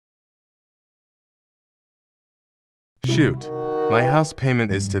Shoot, my house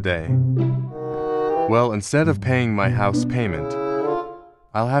payment is today. Well, instead of paying my house payment,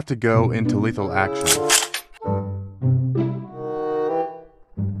 I'll have to go into lethal action.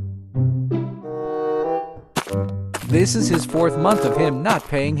 This is his 4th month of him not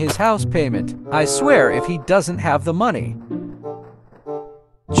paying his house payment. I swear if he doesn't have the money.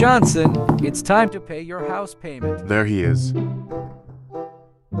 Johnson, it's time to pay your house payment. There he is.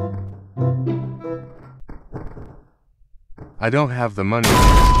 I don't have the money.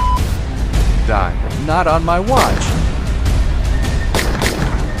 Die. Not on my watch.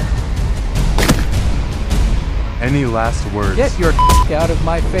 Any last words? Get your out of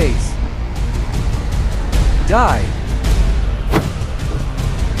my face. Die.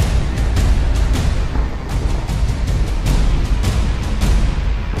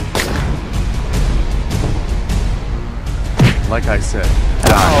 Like I said,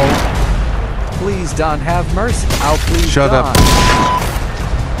 die. Oh. Please, Don, have mercy. Oh, please, Shut Don.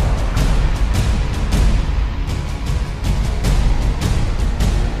 up.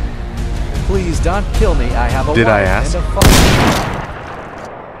 Please, Don, kill me. I have a Did I wife ask? and a father.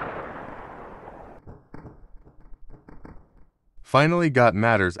 Finally got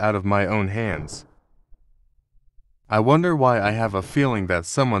matters out of my own hands. I wonder why I have a feeling that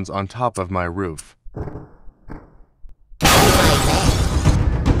someone's on top of my roof.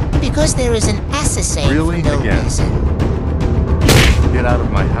 Because there is an assassin Really? for no Again? reason. Get out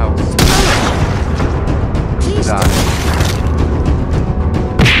of my house. Please Die.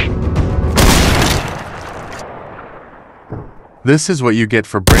 This is what you get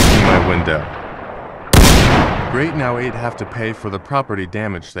for breaking my window. Great, now 8 have to pay for the property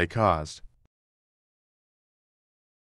damage they caused.